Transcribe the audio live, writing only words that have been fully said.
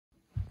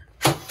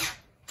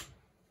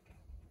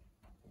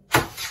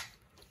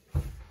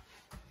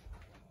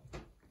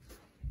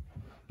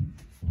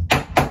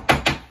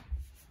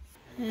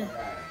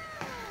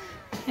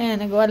Ayan,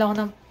 nagawa lang ako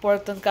ng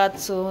pork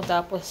tonkatsu,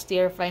 tapos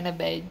stir fry na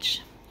veg.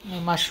 May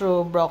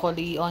mushroom,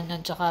 broccoli, onion,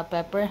 tsaka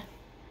pepper.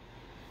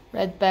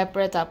 Red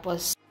pepper,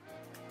 tapos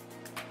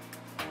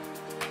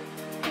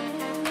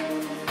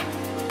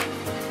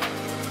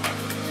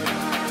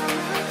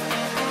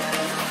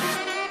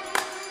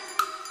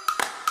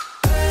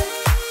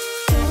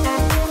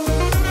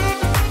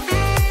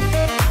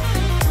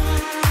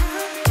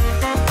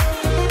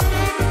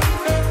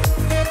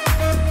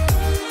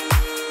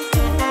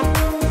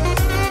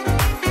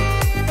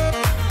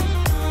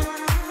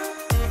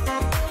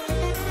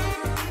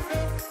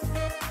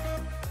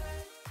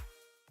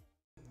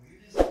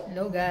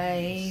hello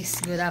guys,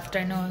 good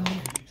afternoon.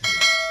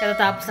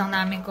 Katatapos lang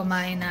namin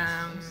kumain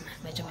ng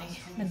medyo may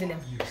madilim.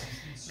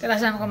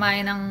 Katatapos namin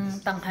kumain ng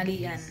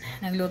tanghalian.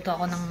 Nagluto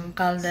ako ng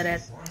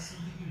calderette.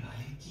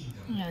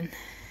 Ayan,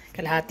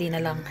 kalahati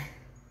na lang.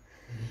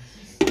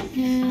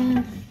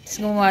 Ayan. Tapos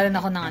gumawa rin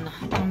ako ng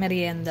pang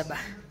merienda ba.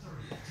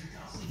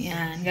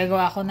 Ayan,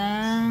 gagawa ako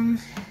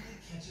ng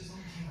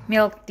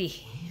milk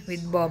tea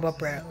with boba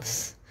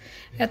pearls.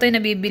 Ito yung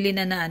nabibili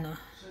na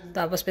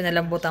tapos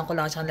pinalambutan ko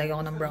lang at saka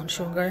lagyan ko ng brown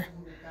sugar.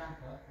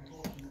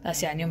 Tapos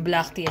yan, yung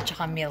black tea at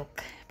saka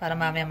milk. Para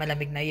mamaya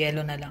malamig na,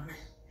 yellow na lang.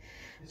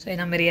 So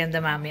yun ang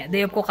merienda mamaya.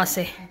 Day off ko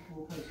kasi.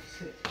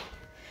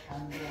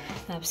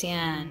 Tapos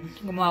yan,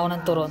 gumawa ko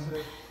ng turon.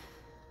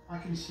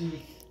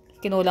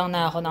 Kinulang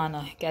na ako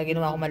ng kaya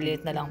ginawa ko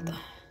maliit na lang to.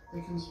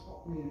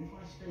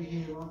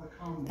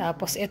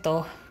 Tapos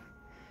ito,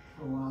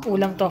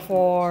 ulam to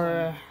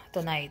for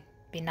tonight.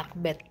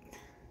 Pinakbet.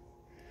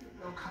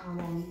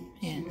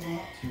 Ayan.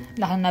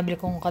 Lakang nabili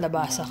kong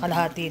kalabasa.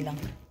 Kalahati lang.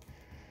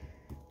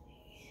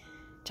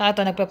 Tsaka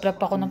ito, nagpe-prep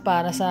ako ng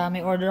para sa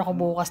may order ako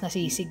bukas na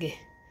sisig eh.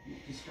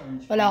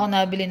 Wala akong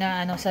nabili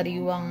na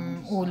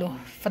sariwang ulo.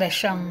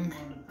 Fresh.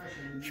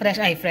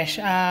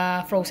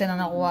 Frozen ang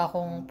nakuha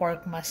akong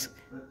pork mask.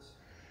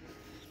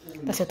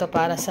 Tapos ito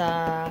para sa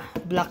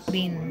black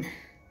bean.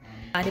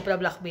 Hindi pala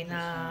black bean.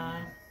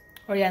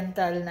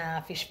 Oriental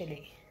na fish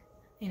fillet.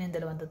 Yun ang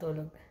dalawang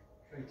tutulog.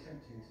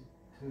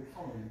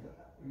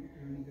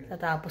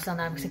 Tatapos lang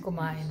namin kasi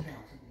kumain.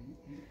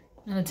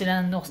 Nanood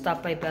sila ng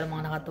Nookstopay pero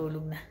mga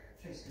nakatulog na.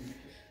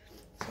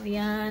 So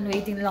yan,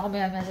 waiting na lang ako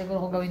maya siguro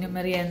kung gawin yung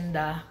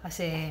merienda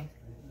kasi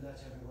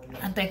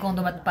antay kong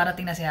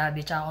parating na si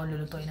Habi tsaka ako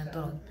lulutuin ng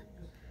turon.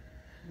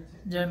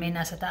 Jermaine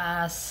nasa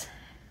taas.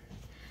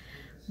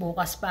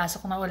 Bukas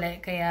pasok na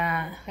uli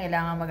kaya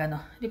kailangan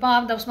Di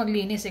pa nga tapos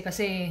maglinis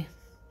kasi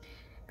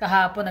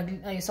kahapon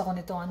nag-ayos ako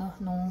nito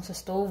nung sa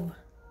stove.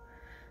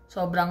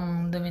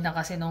 Sobrang dumi na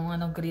kasi nung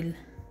grill.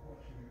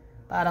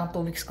 Parang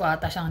 2 weeks ko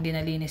ata siyang hindi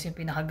nalinis yung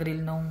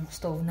pinaka-grill nung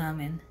stove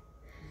namin.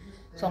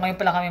 So ngayon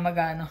pala kami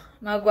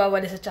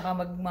magwawalis at saka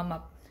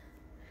magmamap.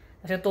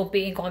 Kasi 2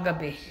 PM ko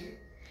kagabi.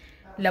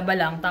 Laba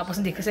lang. Tapos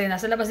hindi kasi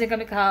nasa labas din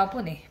kami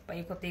kahapon eh.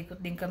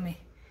 Paikot-ikot din kami.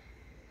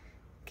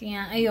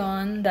 Kaya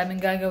ayun, daming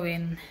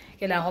gagawin.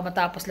 Kailangan ko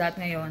matapos lahat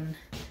ngayon.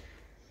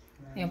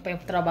 Ayun pa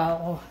yung trabaho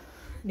ko.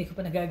 Hindi ko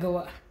pa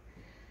nagagawa.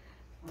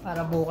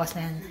 Para bukas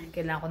na yan.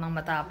 Kailangan ko nang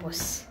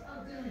matapos.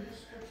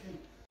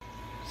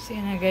 So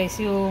yun na guys,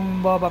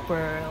 yung boba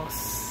pearls.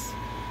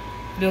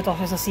 Luto ko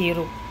siya sa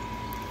syrup.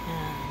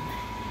 Yan.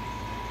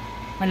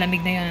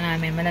 Malamig na yun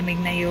namin. Malamig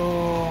na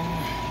yung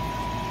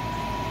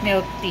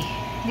milk tea.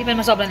 Hindi pa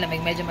naman sobrang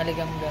lamig. Medyo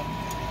maligam-gam.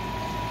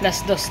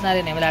 Plus dos na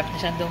rin eh. Malapit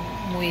na siyang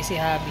umuwi si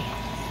Habi.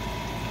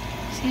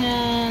 So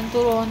yan,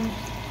 turon.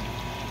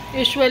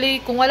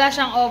 Usually, kung wala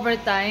siyang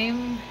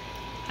overtime,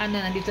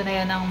 nandito na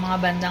yan ang mga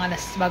bandang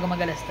bago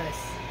mag-alas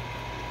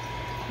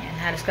 3. Yan,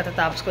 halos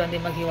katatapos ko lang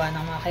din maghiwa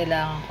ng mga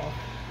kailangan ko.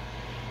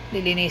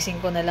 Lilinisin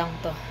ko na lang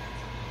to.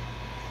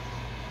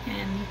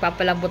 Yan,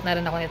 papalambot na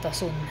rin ako nito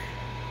soon.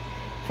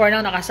 For now,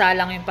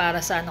 nakasalang yung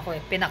para sa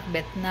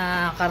pinakbet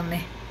na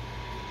karne.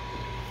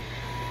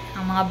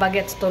 Ang mga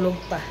bagets tulog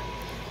pa.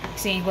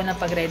 Singin ko na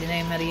pag ready na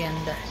yung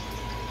merienda.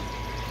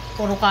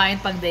 Puro kain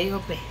pag day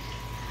off eh.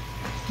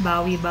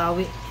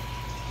 Bawi-bawi.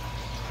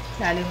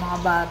 Lalo yung mga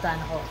bata,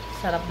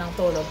 sarap ng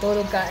tulog.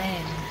 Tulog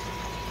kain.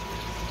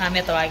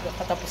 Mamaya tawag ko.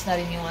 Patapos na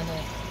rin yung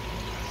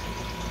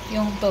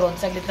yung turon.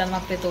 Saglit lang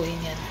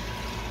magprituhin yan.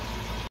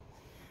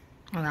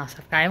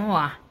 Sarap. Kaya mo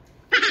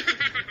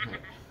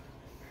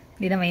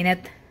Hindi na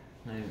mainit.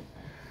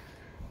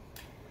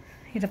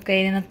 Hirap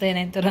kainin ng tayo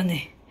na yung turon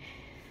eh.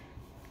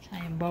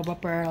 Saka yung boba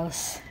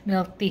pearls.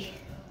 Milk tea.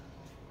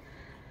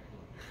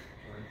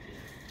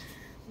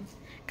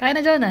 Kaya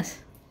na,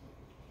 Jonas?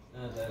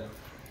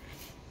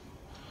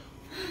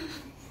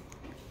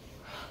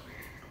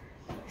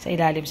 Sa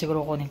ilalim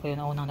siguro kunin ko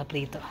yung unang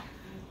naprito.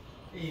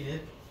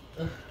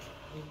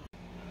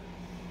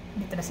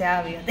 Dito na si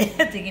Abby.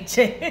 Tingin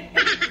siya.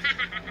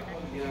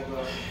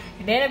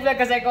 Hindi, nag-vlog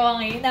kasi ako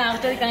kanina.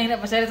 Actually, kanina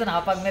pa siya ito.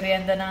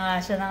 Nakapag-merienda na nga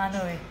siya ng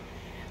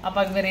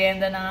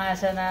Kapag-merienda na nga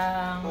siya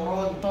ng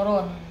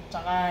turon.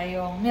 Tsaka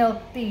yung milk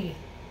tea.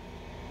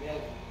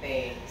 Milk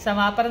tea.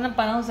 Sama pa rin ng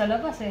panahon sa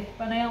labas eh.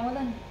 Panay ang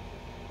ulan.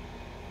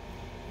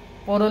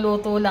 Puro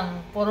luto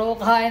lang. Puro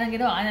kain ang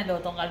ginawa.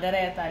 Lutong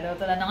kaldereta.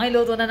 Luto lang. Ngayon,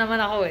 luto na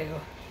naman ako eh.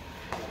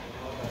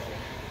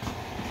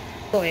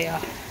 Ito eh,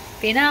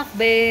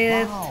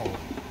 pinakbet. Wow.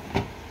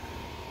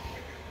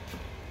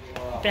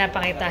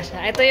 Pinapakita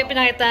siya. Ito yung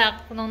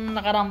pinakita ko nung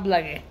nakarang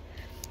vlog eh.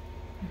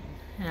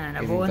 Yan,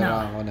 nabuo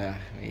na. Ako na,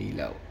 may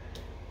ilaw.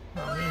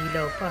 Oh, may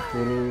ilaw pa.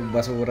 Puro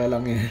basura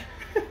lang yan.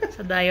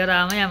 Sa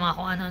diorama yan, mga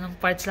kung ano-anong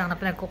parts lang na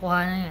pinagkukuha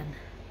na yan.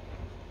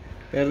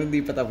 Pero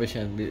hindi pa tapos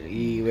yan.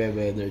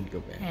 I-weathered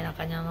ko pa. Yan ang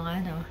kanyang mga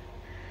ano.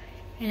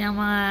 Yan ang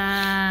mga,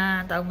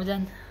 tawag mo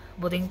dyan,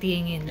 buting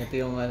tingin. Ito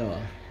yung ano.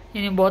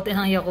 Yan yung bote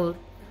ng Yakult.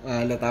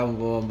 Halata mo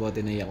po ang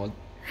bote ng Yakult.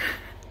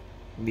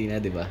 Hindi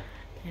na, di ba?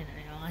 Yan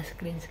yung mga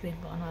screen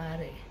ko ano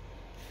ari.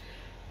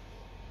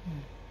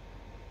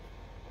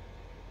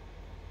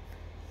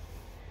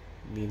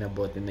 Hindi na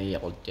bote ng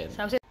Yakult yan.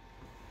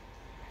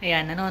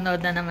 Ayan,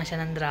 nanonood na naman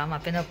siya ng drama.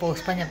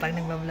 Pinopost pa niya pag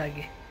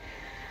nagbablog eh.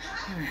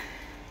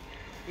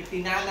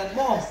 Itinalan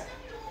mo!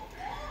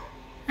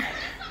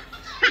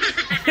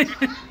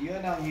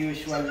 Yun ang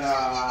usual na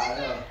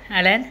ano.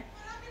 Alin?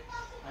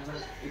 Ano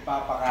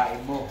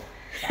ipapakain mo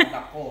sa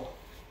anak ko.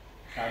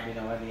 Sabi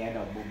naman ni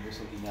ano,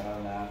 bubusugin niya raw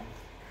ng...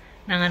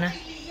 Nang ano?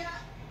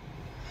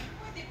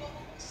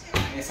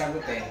 May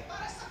sagot eh.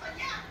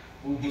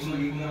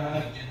 Bubusugin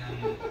na...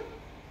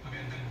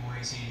 Magandang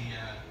buhay sa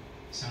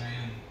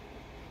ngayon.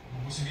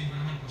 Bubusugin mo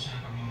naman po siya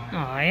ng pagmamahal.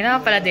 Oh, yun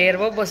naman pala, dear.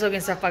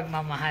 Bubusugin sa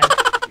pagmamahal.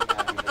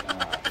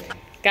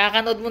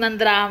 Kakanood mo ng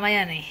drama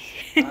yan eh.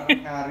 Parang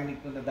narinig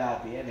ko na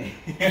dati yan eh.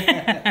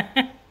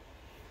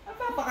 Ano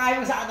papakain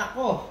mo sa anak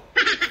ko?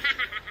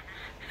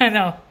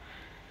 Ano?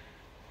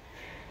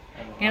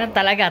 Yan ang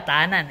talaga,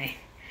 tanan eh.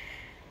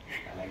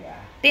 Talaga.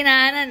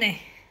 Tinanan eh.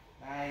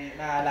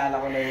 Naalala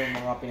ko lang yung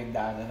mga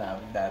pinagdaanan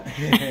namin dati.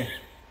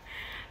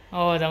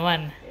 Oo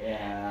naman.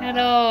 Yeah.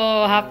 Pero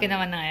happy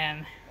naman na yan.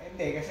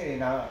 Hindi, kasi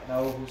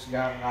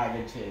nahuhusgahan ka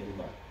agad siya, di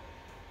ba?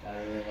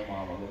 Lalo na ng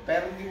mga magulang.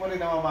 Pero hindi mo rin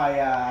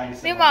namamaya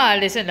alis. Hindi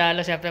maalis yun, lalo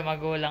siyempre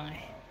magulang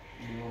eh.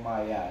 Hindi mo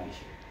mamaya alis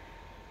yun.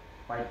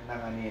 Part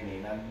ng ano yan eh,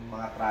 ng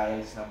mga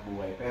trials ng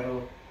buhay.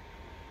 Pero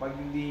pag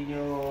hindi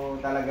nyo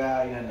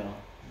talaga,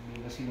 hindi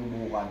mo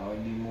sinubukan o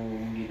hindi mo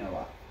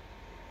ginawa,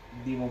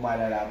 hindi mo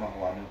malalaman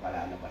kung anong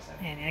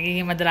kalalabasan. Yan,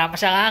 nagiging madrama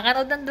siya.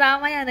 Kakanood ng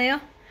drama yan eh.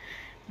 Oh.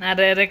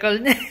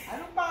 Nare-recall niya.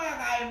 Anong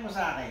pakakain mo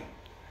sa akin?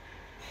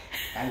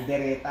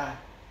 Kaldereta.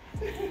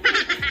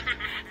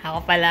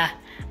 Ako pala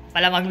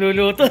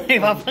magluluto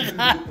eh,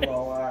 papakain. Ito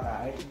ako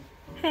kakain.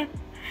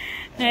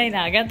 Ay,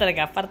 nagan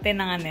talaga. Parte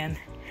ng ano yan.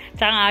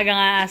 Tsaka aga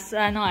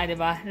nga, di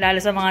ba? Lalo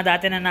sa mga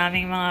dati na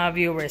naming mga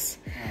viewers.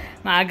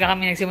 Maaga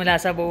kami nagsimula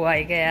sa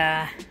buhay,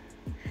 kaya...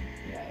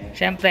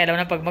 Siyempre, alam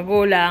na pag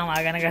magulang,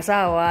 maaga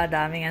nag-asawa,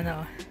 daming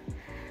ano.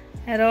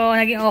 Pero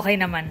naging okay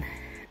naman.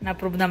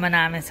 Na-prove naman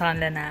namin sa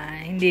kanila na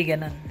hindi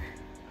ganun.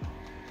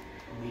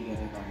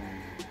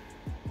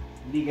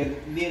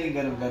 Hindi rin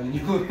ganun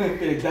yung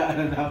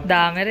pinagdaanan namin.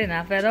 Dami rin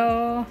pero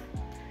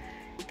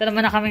ito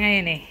naman na kami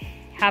ngayon eh.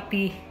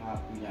 Happy.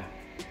 Happy na.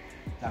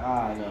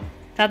 Tsaka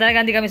Saka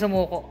talaga hindi kami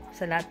sumuko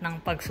sa lahat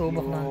ng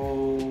pagsubok nun.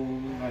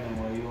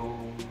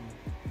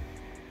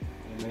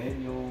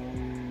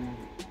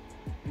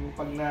 Yung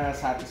pag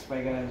na-satisfy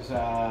ka na sa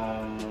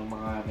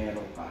mga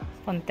meron ka.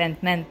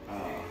 Contentment.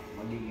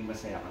 Magiging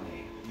masaya ka na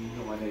eh. Yun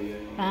yung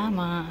yun.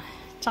 Tama.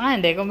 Tsaka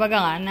hindi, kumbaga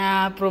nga,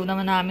 na-prove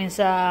naman namin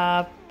sa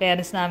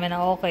parents namin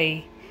na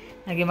okay.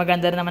 Naging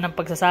maganda rin naman ang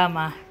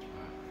pagsasama.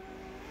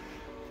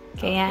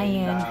 Kaya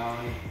yun.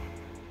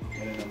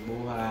 Ganun ang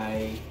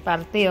buhay.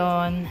 Parte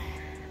yun.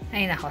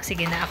 Ay nako,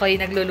 sige na. Ako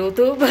yung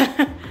nagluluto ba?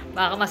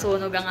 Baka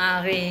masunog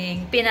ang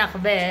aking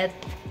pinakbet.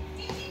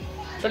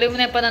 Tuloy mo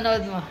na yung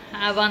panonood mo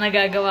habang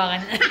nagagawa ka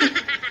na.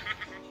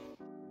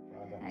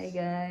 Hi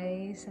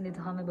guys, nandito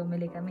kami,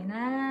 bumili kami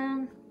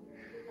ng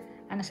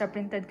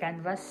printed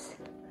canvas.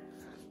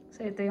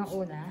 So ito yung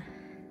una.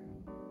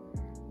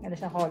 Ganda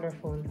siya,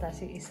 colorful.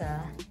 Tapos yung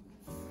isa,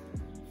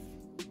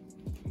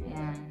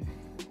 yan.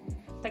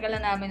 Tagal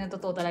na namin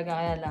natuto talaga,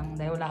 kaya lang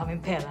dahil wala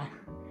kaming pera.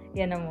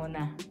 Yan na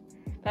muna.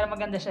 Pero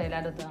maganda siya,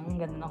 lalo to ang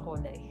ganda ng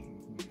kulay.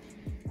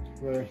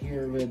 We're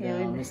here with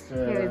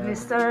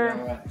Mr.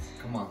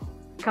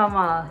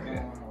 Kamal.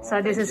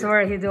 So this is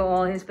where he do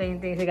all his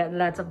paintings. He got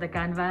lots of the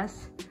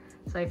canvas.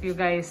 So if you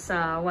guys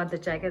want to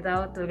check it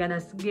out, we're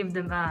gonna give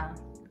them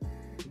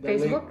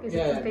Facebook. Is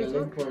it on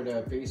Facebook? The link for the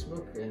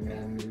Facebook, and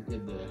then you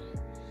could,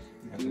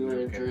 if you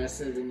were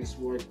interested in his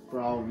work,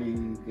 probably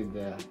you could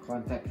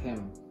contact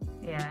him.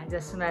 Yeah,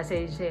 just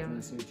message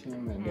him.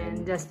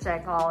 And just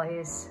check all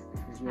his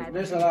work.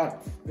 There's a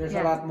lot. There's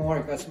a lot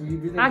more because we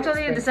didn't.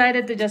 Actually, you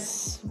decided to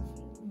just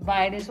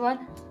buy this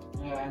one.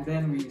 Yeah, and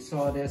then we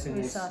saw this,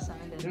 and saw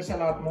some. There's a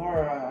lot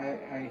more.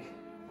 I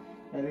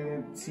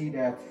didn't see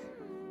that.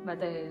 But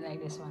I like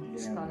this one.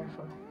 It's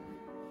colorful.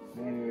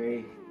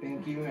 Anyway,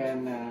 thank you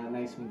and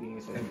nice meeting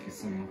you. Thank you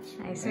so much.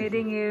 Nice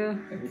meeting you.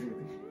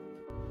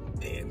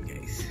 Ayan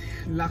guys,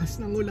 lakas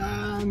ng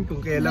ulan.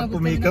 Kung kailan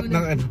pumikap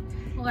ng ano.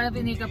 Kung kailan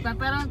pinikap ka.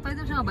 Pero pwede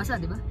siya mabasa,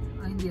 di ba?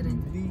 O hindi rin?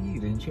 Hindi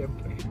rin,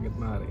 syempre. Hanggat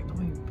maaari.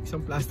 Okay,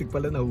 isang plastic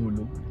pala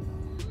nahulog.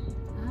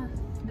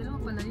 Dalawa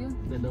pala yun.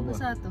 Dalawa.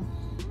 Basa to.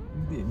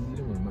 Hindi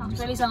naman.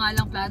 Actually, isa nga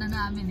lang plano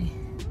namin eh.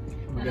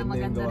 Pero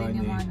maganda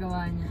rin yung mga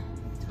gawa niya.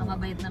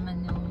 mabait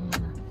naman yung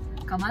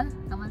Kamal?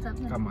 Kamal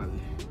sabi niya? Kamal.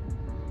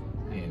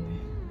 Ayan.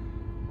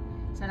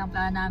 Isa lang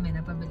plano namin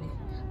na pabili.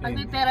 Pag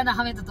may pera na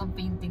kami, totoong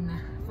painting na.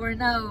 For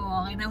now,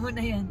 okay na muna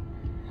yan.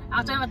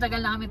 Actually,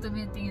 matagal na kami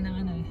tumitingin ng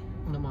ano eh.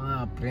 Ng mga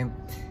print.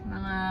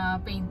 Mga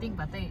painting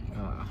pati.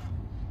 Oo.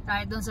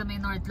 Kahit doon sa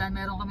may Northland,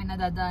 meron kami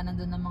nadadaanan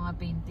doon ng mga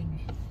painting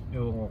eh.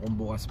 Ewan ko kung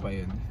bukas pa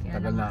yun. Kaya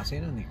Tagal naman. na kasi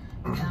nun eh.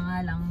 Kaya nga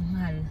lang,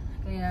 mahal.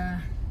 Kaya,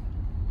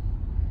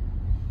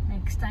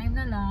 next time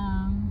na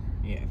lang.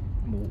 Yeah,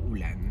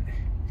 muulan.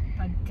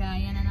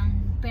 Pagkaya na ng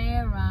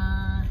pera.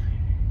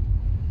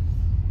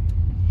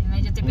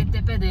 Medyo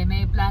tipid-tipid eh.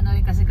 May plano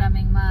rin kasi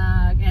kaming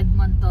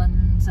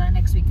mag-Edmonton sa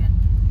next weekend.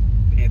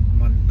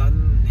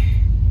 Edmonton.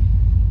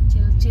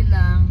 Chill-chill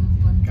lang.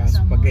 Punta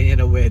Kaso sa pag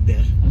ganyan na weather,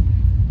 Next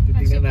week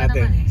titingnan pa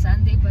natin. naman eh.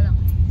 Sunday pa lang.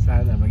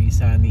 Sana maging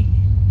sunny.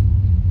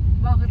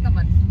 Bakit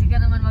naman? Hindi ka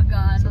naman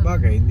Sa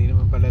bagay, hindi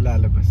naman pala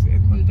lalabas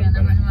Edmonton Hindi ka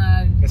pala.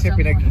 naman Kasi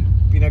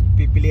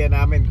pinagpipilian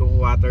namin kung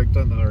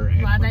Waterton or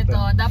Edmonton.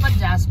 ito, dapat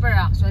Jasper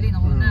actually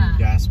nung una.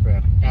 Jasper.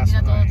 Hindi Kaso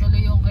na nga eh.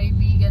 tuloy yung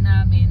kaibigan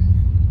namin.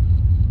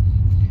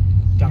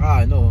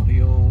 Tsaka ano,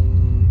 yung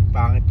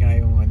pangit nga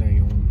yung ano,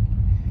 yung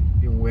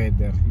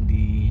weather,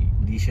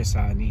 hindi siya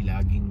sunny,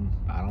 laging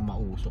parang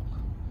mausok.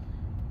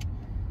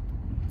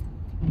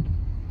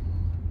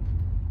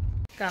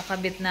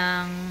 Kakabit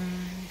ng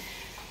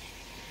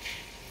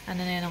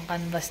ano na yun, ang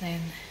canvas na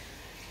yun.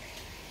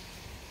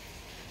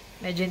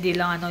 Medyo hindi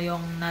lang ano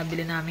yung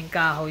nabili naming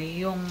kahoy.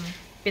 Yung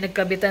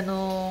pinagkabitan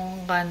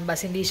ng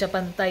canvas, hindi siya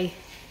pantay.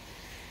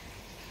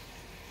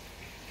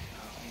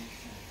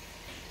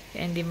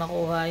 Kaya hindi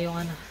makuha yung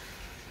ano.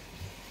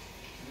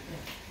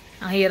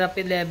 Ang hirap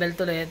i-level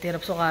tuloy at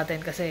hirap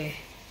sukatin kasi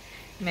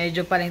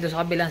medyo paling doon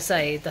sa kabilang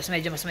side, tapos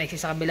medyo mas maiksi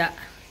sa kabila.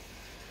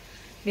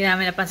 Hindi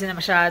namin napansin na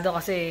masyado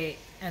kasi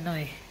ano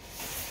eh.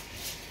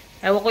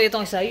 Ewan ko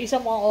itong isa. Yung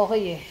isa mukhang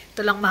okay eh.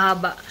 Ito lang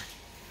mahaba.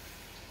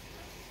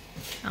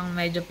 Ang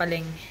medyo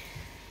paling.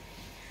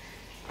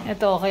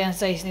 Ito okay ang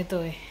size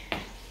nito eh.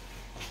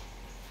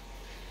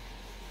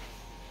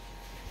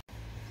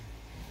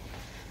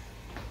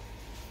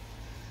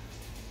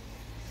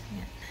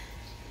 Yan.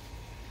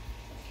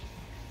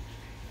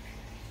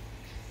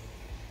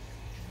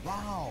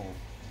 Wow!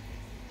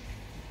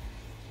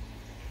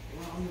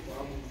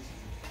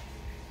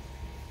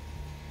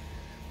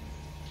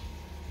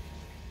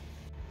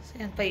 So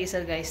yan pa yung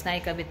isa guys.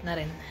 Naikabit na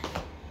rin.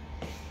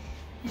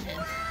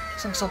 Yan.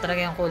 Gusto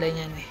talaga yung kulay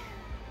niyan eh.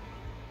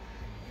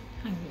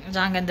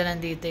 Ang ganda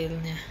ng detail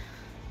niya.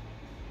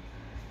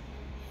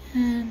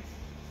 Yan.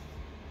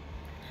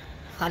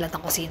 Kalat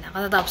ang kusina.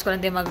 Katatapos ko lang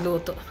din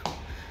magluto.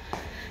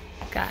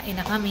 Kain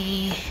na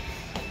kami.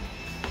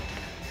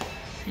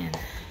 Yan.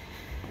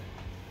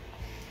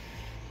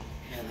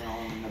 Meron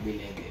akong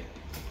nabili din.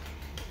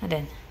 Ano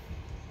din?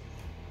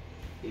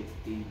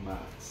 15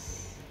 bucks.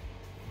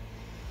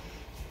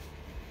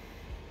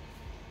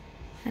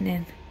 Ano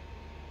yan?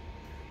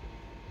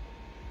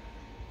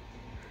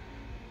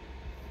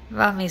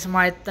 Ba, may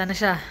smart, ano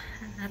siya?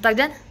 Ang tawag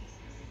dyan?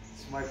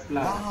 Smart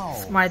plug. Wow!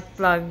 Smart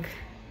plug.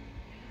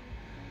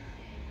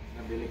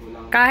 Nabili ko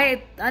lang.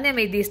 Kahit, ano yan,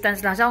 may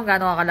distance lang siya kung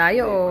gaano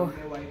kakalayo o...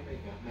 May wifi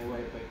ka. May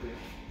wifi ko yun.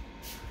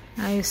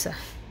 Ayos ah.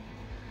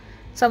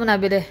 Saan mo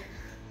nabili?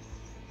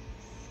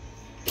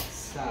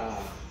 Sa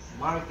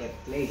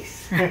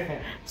marketplace.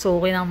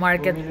 Suki ng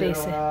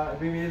marketplace eh.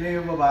 Bumili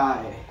yung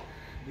babae.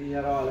 Hindi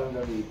niya raw alam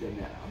gamitin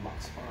niya. Ang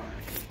box pa nga.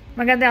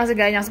 Maganda kasi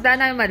gaya niya. Kasi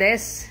plano namin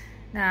malis.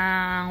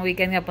 Nang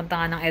weekend nga, punta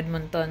nga ng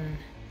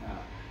Edmonton.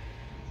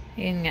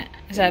 Yun nga.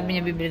 Sabi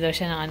niya, bibili daw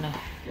siya ng ano.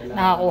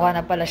 Nakakuha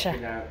na pala siya.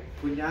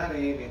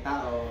 Kunyari, may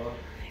tao.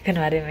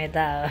 Kunwari may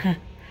tao.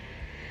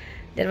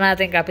 Diyan naman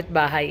natin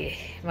kapitbahay eh.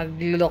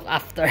 Mag-look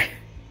after.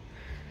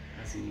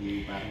 Kasi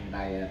parang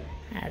Ryan.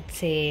 At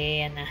si,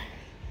 ano.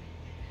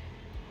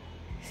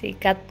 Si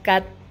Kat.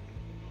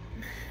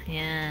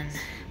 Yan.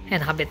 Yan,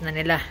 nakabit na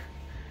nila.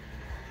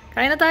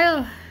 Kain na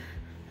tayo.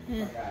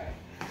 Pagkain.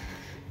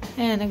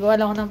 Ayan, nagawa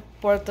lang ako ng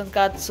pork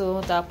tonkatsu,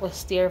 tapos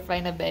stir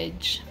fry na veg.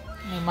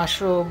 May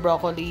mushroom,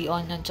 broccoli,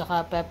 onion,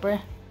 tsaka pepper.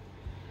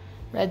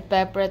 Red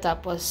pepper,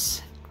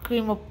 tapos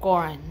cream of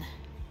corn.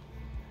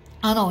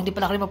 Hindi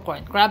pala cream of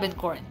corn. Crab and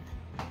corn.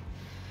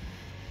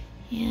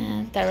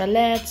 Yan,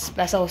 taralets,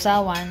 plus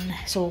sausawan,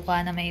 suka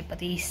na may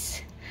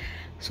patis.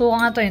 Suka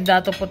nga to, yung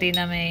dato puti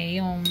na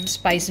may yung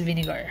spice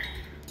vinegar.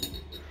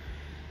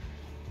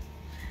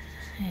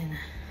 Ayan.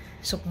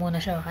 Soup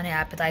muna siya. Ano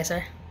yung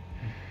appetizer?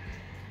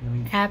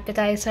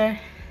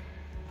 Appetizer.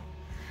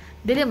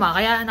 Dili ma,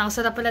 kaya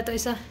nakasarap pala ito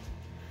isa.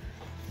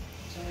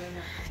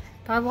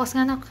 Pakabukas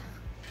nga anak.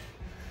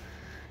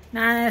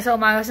 Sa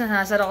umaga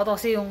nasasarap ko to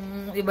kasi yung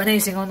iba na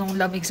yung singaw nung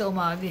lamig sa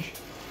umaga eh.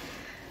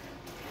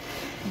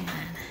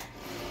 Ayan.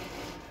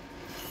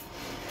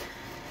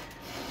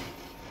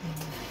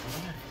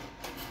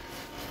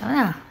 Tama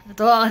na,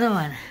 natuwa ka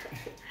naman.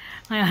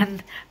 Ngayon,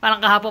 parang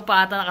kahapon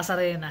pa ata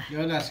nakasara yun ah.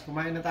 Jonas,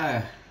 kumain na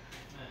tayo.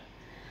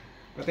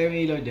 Patay yung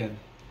ilaw dyan.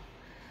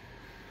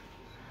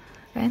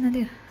 Kaya na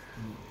din.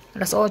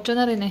 Alas 8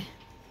 na rin eh.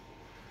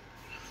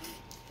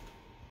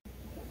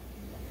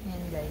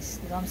 Ayan guys. guys.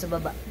 Dito kami sa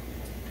baba.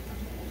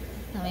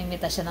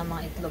 Namimita siya ng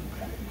mga itlog.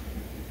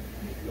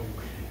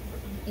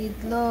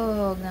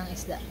 Itlog ng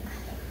isda.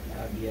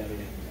 Caviar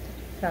yan.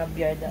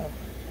 Caviar daw.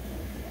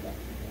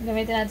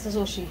 Gamitin natin sa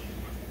sushi.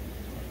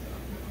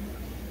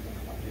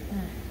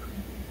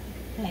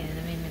 Ayun,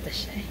 namimita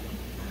siya eh.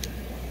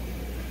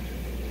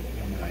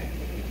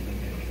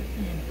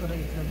 Ayan, puro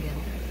itlog yan.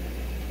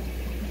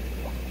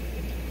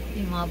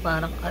 Yung mga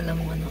parang alam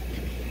mo ano.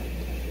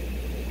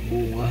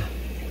 Bunga.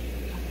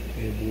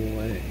 May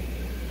bunga eh.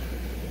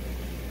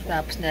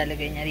 Tapos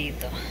nalagay niya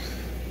dito.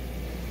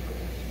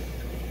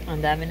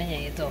 Ang dami na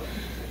niya ito.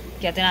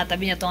 Kaya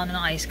tinatabi niya itong ano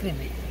ng ice cream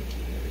eh.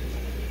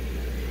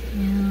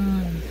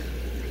 Yan.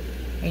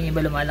 Ayun yung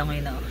ba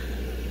lumalangoy na oh.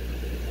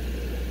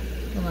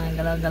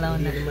 Gumagalaw-galaw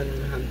na. Hindi naman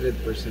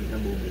 100%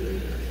 nabubuhay.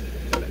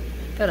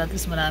 Pero at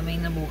least maraming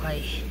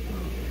nabuhay.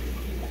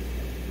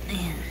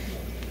 Ayan.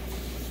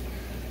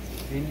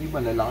 Hindi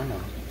malalaki na.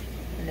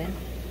 Alin?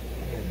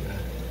 Ayan na.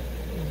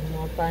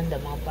 Mga panda,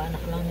 mga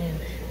panak lang yun.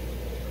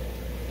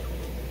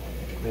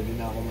 Pwede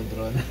na ako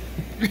mag-drone.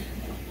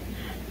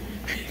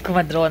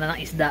 Kumadrona ng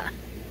isda.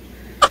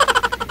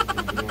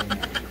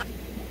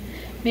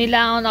 May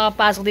lang ako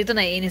nakapasok dito,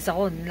 naiinis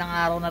ako. Ilang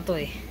araw na to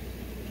eh.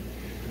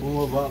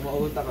 Bumaba,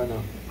 mauta ka na.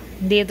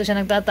 Dito siya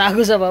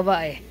nagtatago sa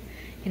baba eh.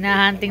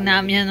 Hinahunting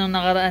namin yan nung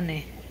nakaraan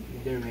eh.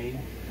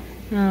 Jermaine.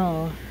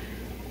 Oo.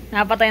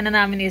 Napatay na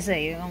namin isa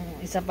eh.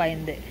 Yung isa pa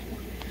hindi.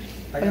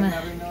 Tagal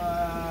na rin na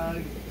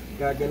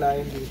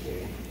gagalayan dito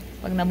eh.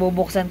 Pag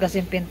nabubuksan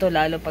kasi yung pinto,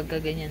 lalo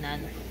pagka ganyan na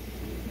ano.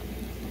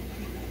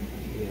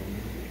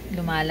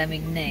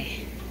 Lumalamig na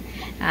eh.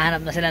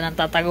 Hahanap na sila ng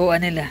tataguan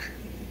nila.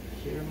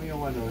 Share mo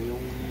yung ano,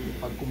 yung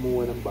pag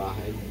kumuha ng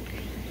bahay.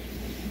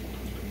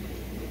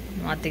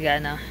 Mga tiga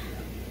na.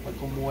 Pag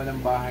kumuha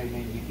ng bahay na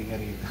hindi tiga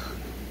rito.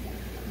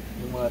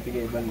 Yung mga tiga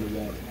ibang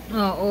lugar.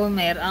 Oo,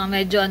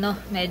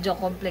 medyo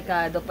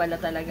komplikado pala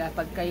talaga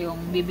pag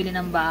kayong bibili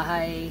ng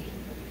bahay.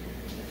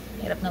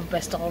 Hirap ng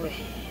pwesto ko eh.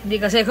 Hindi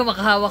kasi ako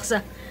makahawak sa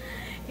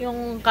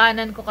yung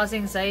kanan ko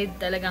kasing side,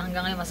 talagang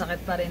hanggang ngayon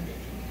masakit pa rin.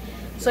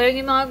 So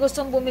yung mga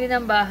gustong bumili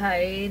ng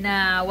bahay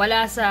na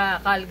wala sa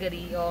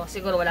Calgary o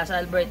siguro wala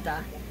sa Alberta,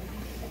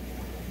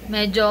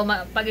 medyo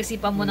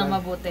pag-isipan mo nang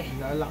mabuti.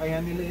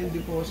 Nalakayan nila yung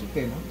deposit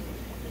eh, no?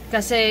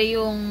 Kasi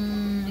yung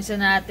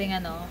isa nating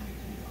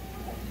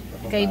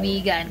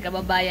kaibigan,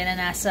 kababayan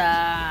na nasa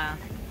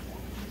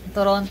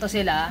Toronto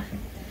sila,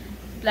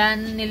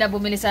 plan nila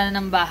bumili sana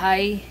ng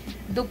bahay.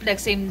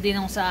 Duplex, same din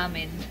nung sa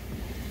amin.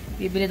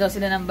 Bibili daw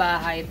sila ng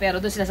bahay,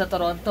 pero doon sila sa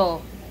Toronto.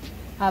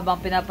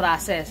 Habang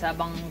pinaprocess,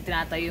 habang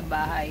tinatayo yung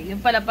bahay.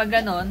 Yung pala pag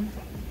ganon,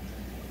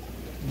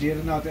 hindi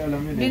rin natin alam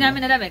yun. Hindi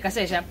namin alam eh.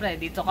 Kasi syempre,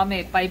 dito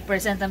kami,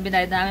 5% ang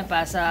binayad namin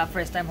para sa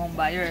first time home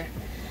buyer.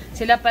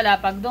 Sila pala,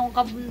 pag doon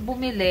ka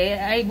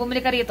bumili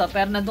ka rito,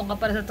 pero nandun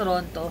ka para sa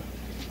Toronto,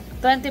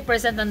 20%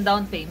 ang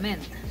down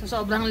payment. So,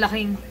 sobrang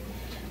laking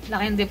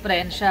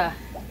diferensya.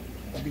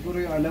 Hindi ko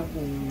rin alam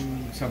kung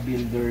sa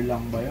builder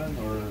lang ba yun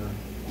or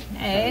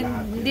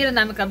hindi rin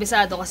namin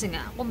kabisado kasi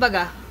nga,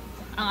 kumbaga,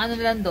 ang ano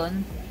lang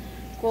doon,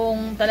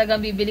 kung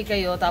talagang bibili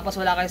kayo tapos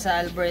wala kayo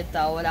sa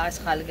Alberta o wala kayo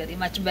sa Calgary,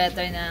 much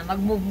better na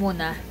mag-move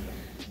muna.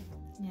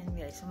 Yan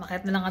guys,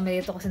 umakyat na lang kami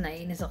dito kasi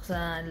naiinis ako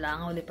sa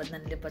langaw, lipad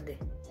eh.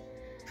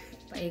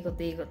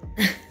 Paikot-ikot.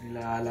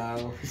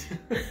 nilalangaw.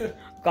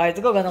 Kahit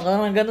ko,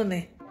 ganun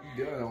eh.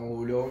 Hindi ko,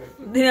 nanguhuli ako.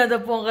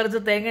 Dinadapuan ka rin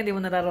sa tenga, hindi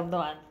mo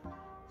nararamdaman.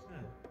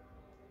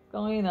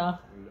 Kung yun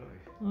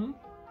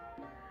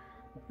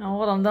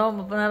Ako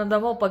naramdaman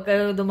mo pag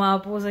kayo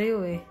dumapo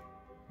sa'yo eh.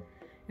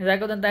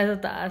 Nagkakot tayo sa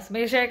taas.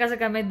 May share kasi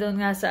kami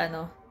doon nga sa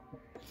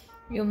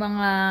yung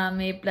mga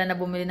may plan na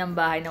bumili ng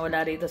bahay na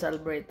wala rito sa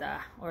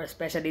Alberta or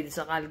especially dito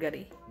sa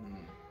Calgary.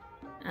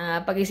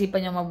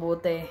 Pag-isipan nyo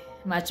mabuti.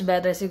 Much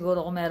better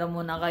siguro kung meron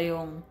muna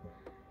kayong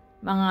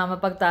mga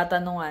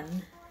mapagtatanungan.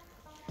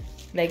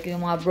 Like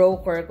yung mga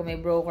broker, kung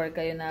may broker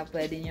kayo na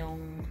pwede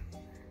nyong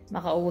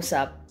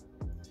makausap.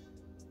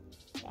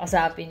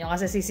 Kasapin nyo.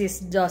 Kasi si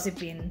Sis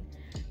Josephine,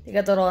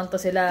 tiga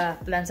Toronto sila,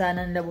 plan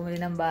sana nila bumili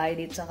ng bahay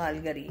dito sa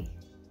Calgary.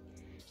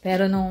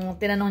 Pero nung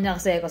tinanong niya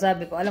kasi ako,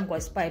 sabi ko, alam ko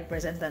is 5%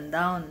 and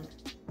down.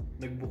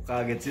 Nag-book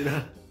agad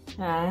sila.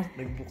 Ha?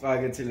 Nag-book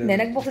agad sila. Hindi,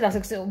 nag-book sila.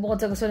 Bukod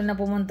sa gusto na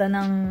pumunta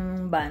ng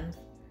van.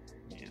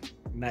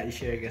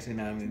 Na-share kasi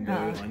namin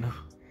daw yung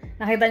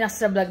Nakita niya kasi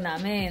sa vlog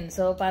namin.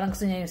 So, parang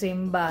gusto niya yung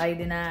same bahay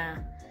din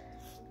na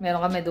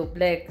meron kami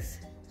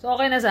duplex. So,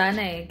 okay na sana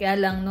eh. Kaya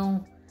lang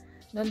nung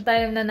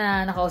time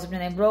na nakausap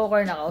niya na yung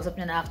broker, nakausap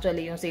niya na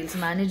actually yung sales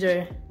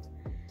manager,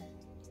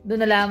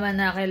 doon nalaman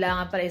na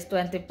kailangan pala is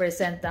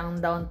 20%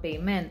 ang down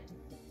payment.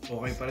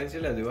 Okay pa rin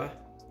sila, di ba?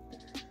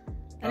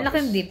 Ang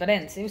laking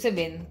difference. Ibig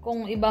sabihin,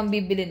 kung ibang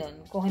bibili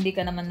nun, kung hindi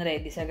ka naman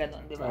ready sa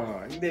ganun, di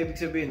ba? Hindi, ibig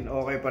sabihin,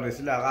 okay pa rin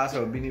sila.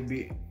 Kaso,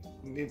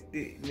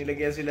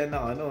 nilagyan sila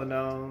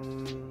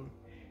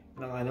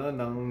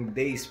ng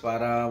days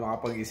para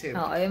makapag-isip.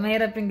 Oo,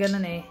 mahirap yung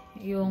ganun eh.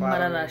 Yung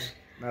mararush.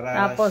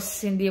 Tapos,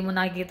 hindi mo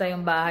nakikita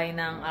yung bahay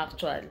ng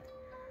actual.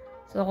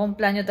 So, kung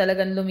plan nyo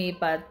talagang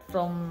lumipat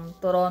from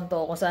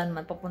Toronto, kung saan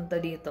man papunta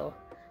dito,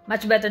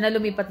 Much better na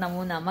lumipat na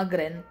muna,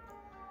 mag-rent.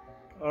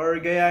 Or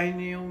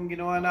gayahin niyo yung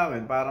ginawa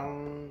namin,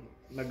 parang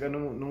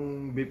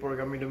nung before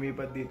kami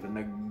lumipat dito,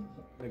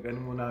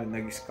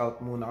 nag-scout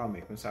muna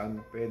kami kung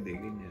saan pwede,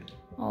 ganyan.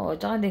 Oo,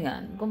 tsaka hindi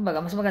nga.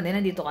 Kumbaga, mas maganda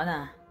nandito ka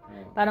na.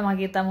 Para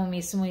makita mo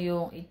mismo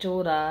yung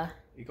itsura.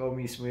 Ikaw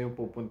mismo yung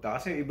pupunta.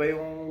 Kasi iba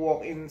yung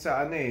walk-in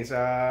sa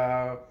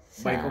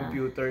by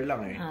computer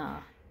lang eh.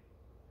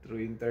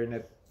 Through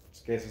internet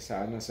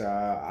kaysa sa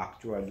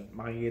actual.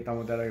 Makikita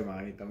mo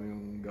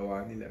yung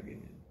gawa nila,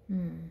 ganyan.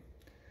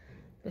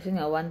 Kasi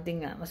nga, one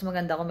thing nga, mas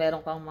maganda kung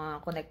meron kang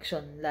mga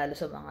connection, lalo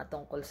sa mga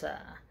tungkol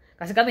sa...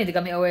 Kasi hindi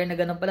kami aware na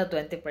ganun pala,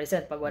 20%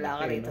 pag wala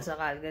ka rito sa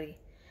Calgary.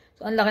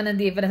 So, ang laki ng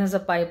difference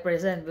sa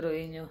 5%, bro,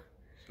 inyo.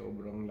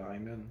 Sobrang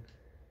laki nun.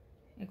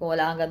 Kung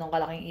wala kang ganun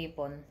kalaking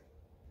ipon,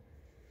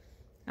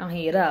 ang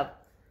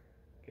hirap.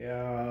 Kaya,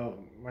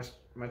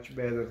 much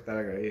better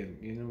talaga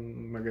yun. Yun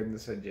yung maganda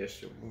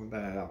suggestion.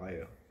 Pumunta na lang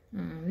kayo.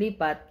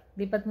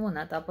 Lipat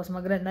muna, tapos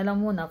mag-rent na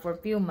lang muna for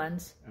few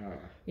months.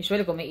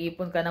 Usually, kung may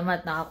ipon ka naman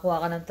at nakakuha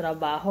ka ng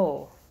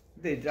trabaho.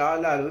 Hindi,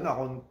 lalo na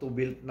kung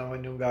to-build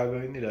naman yung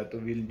gagawin nila,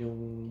 to-build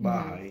yung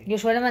bahay.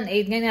 Usually naman,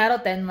 8 ngayon araw,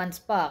 10 months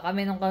pa.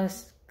 Kami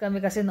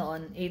kasi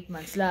noon, 8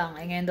 months lang.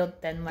 Ay ngayon daw,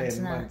 10 months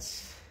 10 na.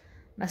 months.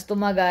 Mas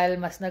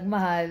tumagal, mas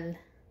nagmahal.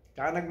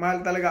 Tsaka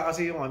nagmahal talaga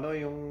kasi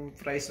yung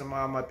price ng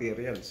mga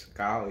materials.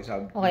 Kahoy,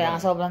 sabi. Kaya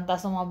nga sobrang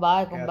taas ng mga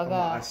bahay.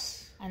 Kumbaga,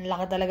 ang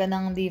laki talaga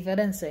ng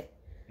difference eh.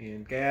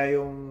 Yun. Kaya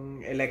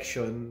yung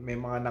election, may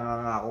mga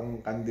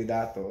nangangakong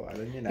kandidato.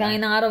 Alam niyo na.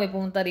 Kanina araw may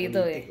pumunta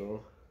rito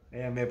politiko.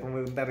 Kaya may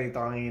pumunta rito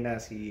kanina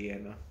si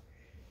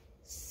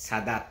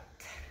Sadat.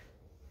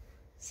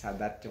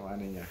 Sadat yung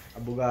niya.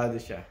 Abogado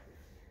siya.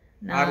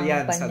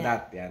 Aryan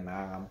Sadat. Yan,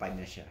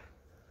 nakakampanya siya.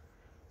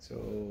 So,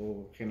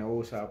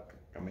 kinausap,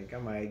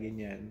 kamay-kamay,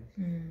 ganyan.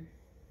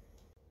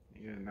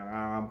 Yun,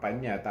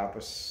 nakakampanya.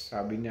 Tapos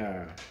sabi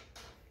niya,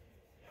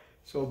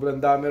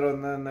 sobrang dami ron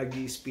na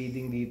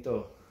nag-i-speeding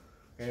dito.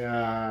 Kaya,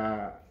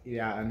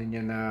 iaano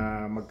niya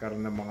na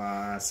magkaroon ng mga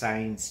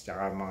signs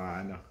tsaka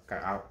mga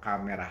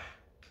camera.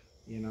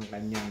 Yun ang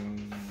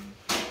kanyang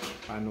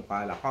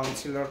panukala.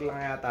 Counselor lang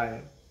yata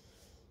yun.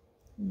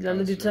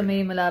 Lalo dito sa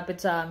may malapit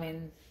sa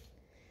amin.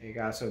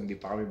 Kaso hindi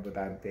pa kami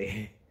botante.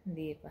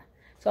 Hindi pa.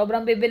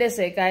 Sobrang bibilis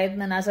kahit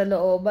na nasa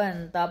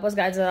looban. Tapos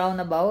kahit sa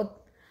roundabout,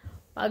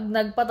 pag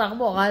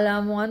nagpatakbo, akala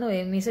mo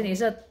minsan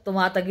isa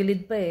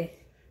tumatagilid pa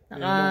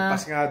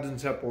Lumampas nga dun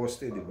sa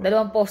poste, di ba?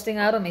 2 poste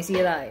nga rin, may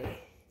sira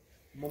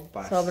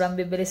Lumampas. Sobrang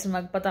bibilis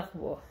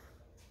magpatakbo.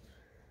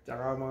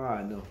 Tsaka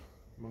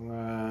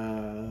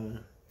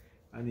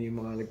yung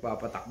mga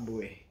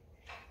nagpapatakbo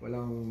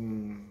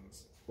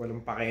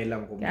walang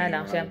pakialam kung kaya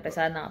lang, syempre,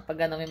 sana pag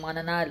may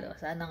mga nanalo,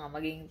 sana nga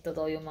maging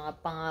totoo yung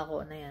mga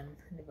pangako na yan,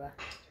 di ba?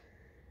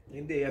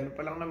 Hindi,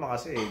 pa lang naman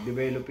kasi,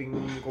 developing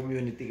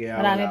community, kaya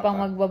marami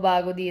pang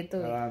magbabago dito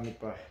Marami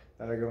pa.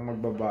 Talagang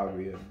magbabago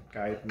yun.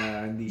 Kahit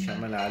na hindi siya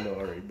manalo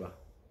or iba.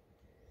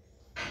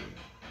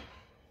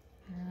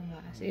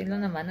 So, yun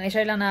lang naman.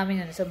 I-share lang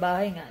namin yun sa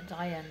bahay nga.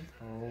 Tsaka yan.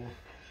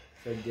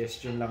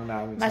 Suggestion lang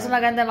namin. Mas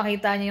maganda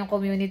makita nyo yung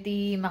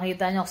community,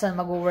 makita nyo kung saan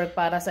mag-work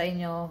para sa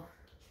inyo.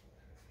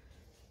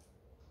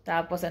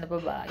 Tapos ano pa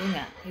ba? Yun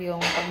nga,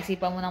 yung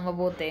pag-isipan mo ng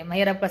mabuti.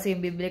 Mahirap kasi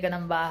yung bibili ka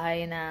ng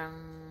bahay ng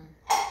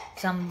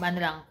isang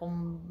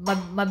kung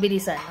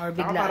mabilisan or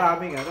bigla.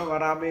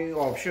 Maraming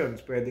options.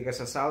 Pwede ka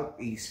sa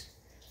Southeast.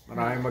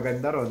 Maraming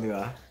maganda ron, di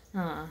ba?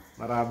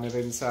 Marami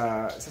rin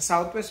sa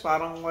Southwest,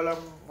 parang wala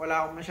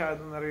akong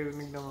masyadong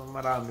naririnig na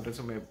marami rin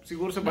sa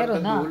siguro sa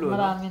bandang dulo.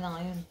 Marami na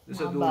ngayon.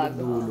 Sa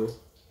dulo.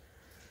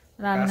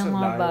 Marami ng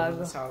mga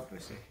bago.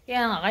 Southwest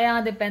Kaya nga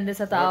depende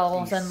sa tao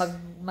kung saan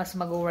mas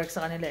mag-work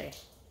sa kanila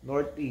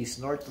Northeast,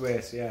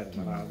 Northwest, yan.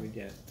 Marami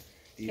dyan.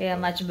 Kaya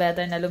much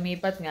better na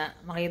lumipat nga.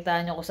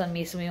 Makita nyo kung saan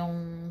mismo yung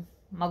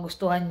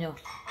magustuhan nyo.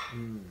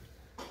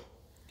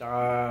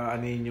 Tsaka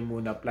nyo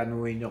muna,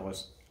 planuhin nyo kung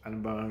ano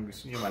ba ang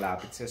gusto nyo.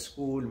 Malapit sa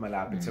school,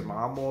 malapit sa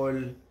mga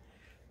mall,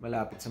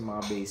 malapit sa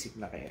mga basic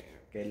na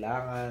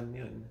kailangan.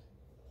 Yun.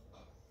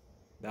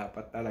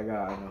 Dapat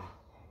talaga,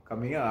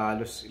 kami nga,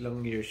 halos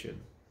ilang years yun.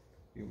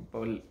 Yung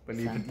palibot.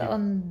 Isang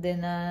taon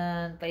din na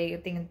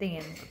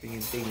patingin-tingin.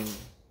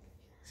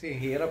 Kasi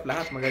hirap,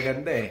 lahat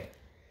magaganda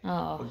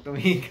Oo. Pag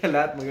tumingin ka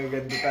lahat,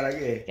 magaganda talaga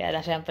Kaya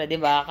lang syempre,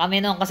 di ba? Kami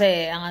noon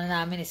kasi, ang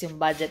namin is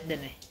yung budget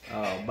din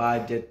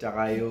budget,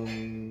 tsaka yung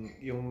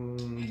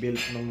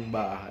built ng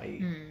bahay.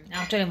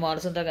 Actually,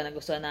 Morrison talaga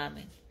nagustuhan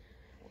namin.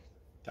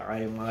 Tsaka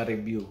yung mga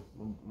review.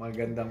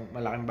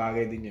 Malaking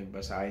bagay din yun.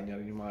 Basahin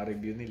nyo rin yung mga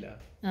review nila.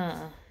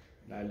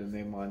 Lalo na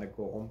yung mga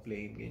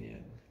nagko-complain,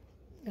 ganyan.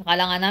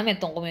 Akala nga namin,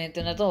 itong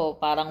community na to,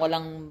 parang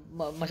walang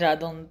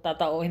masyadong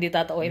hindi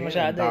tatauhin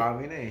masyado.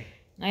 Dami na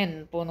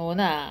Ngayon, puno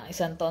na.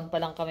 1 taon pa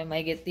lang kami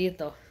mahigit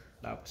dito.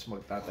 Tapos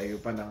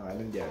magtatayo pa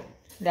ng dyan.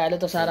 Lalo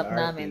to sa harap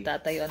namin,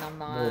 tatayo ng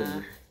mga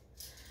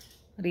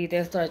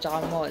retail store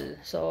tsaka mall.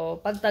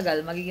 So,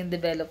 pagtagal, magiging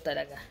develop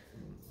talaga.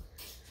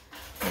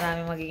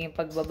 Marami magiging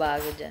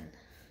pagbabago dyan.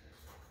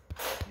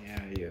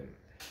 Yeah, yun.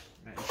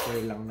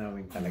 Na-share lang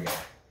namin talaga.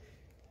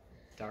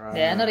 Tsaka,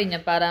 ano rin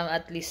yan, para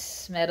at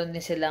least meron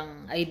din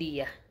silang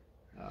idea.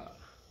 ah,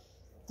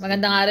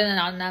 Maganda nga rin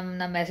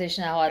na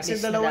message na ako at kasi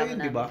least. dalawa nalaman yun,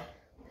 namin. di ba?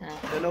 Ha?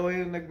 Dalawa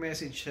yung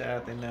nag-message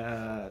sa atin na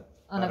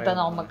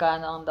Nagtanong kung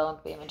magkano ang down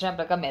payment.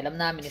 Siyempre kami, alam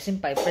namin is yung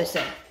 5%.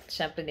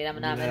 Siyempre hindi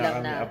naman namin alam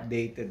kami na.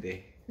 updated eh.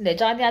 Hindi,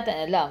 tsaka hindi natin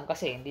alam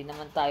kasi hindi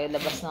naman tayo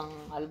labas ng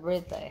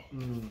Alberta eh.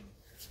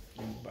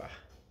 Diba?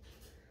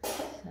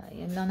 So,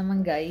 yun lang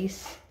naman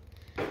guys.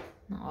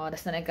 Ng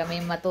oras na rin kami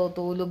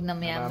matutulog na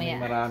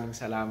maya-maya. Maraming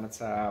salamat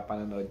sa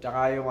panonood.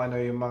 Tsaka yung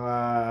yung mga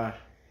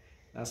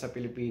nasa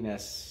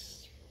Pilipinas,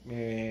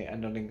 may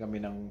rin kami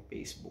ng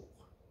Facebook.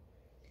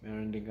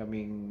 Meron din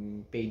kaming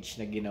page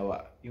na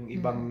ginawa. Yung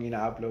ibang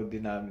ina-upload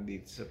din namin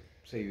dito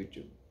sa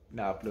YouTube.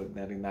 Na-upload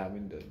na rin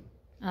namin doon.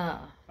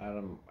 Para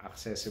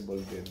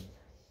accessible din.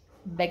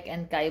 Beck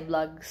and Kai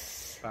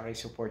Vlogs.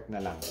 Paki-support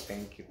na lang.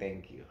 Thank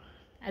you.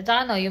 At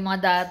saka yung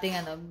mga dating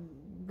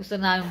gusto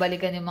namin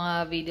balikan yung mga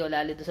video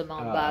lalo doon sa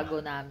mga bago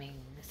naming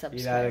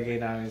subscribe. Ilalagay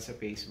namin sa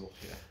Facebook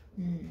siya.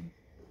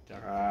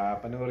 Tsaka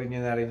panoorin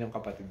nyo na rin yung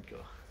kapatid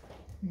ko.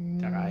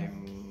 Tsaka yung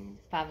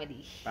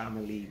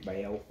family,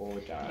 bayaw ko.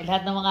 Tsaka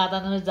lahat ng mga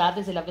tanong sa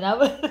atin sila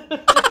pinabalik.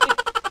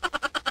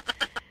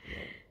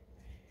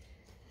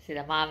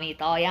 Sila Mami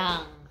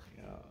Toyang.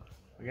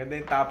 Maganda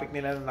yung topic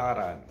nila nung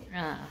nakaraan.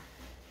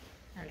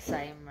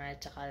 Alzheimer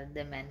tsaka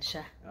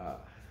dementia.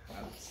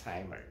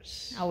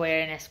 Alzheimer's.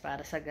 Awareness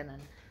para sa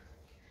ganun.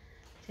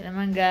 So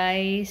naman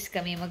guys,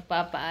 kami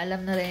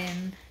magpapaalam na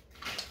rin.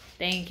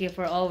 Thank you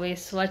for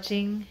always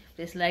watching.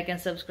 Please like and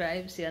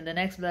subscribe. See you on the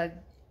next vlog.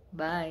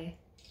 Bye!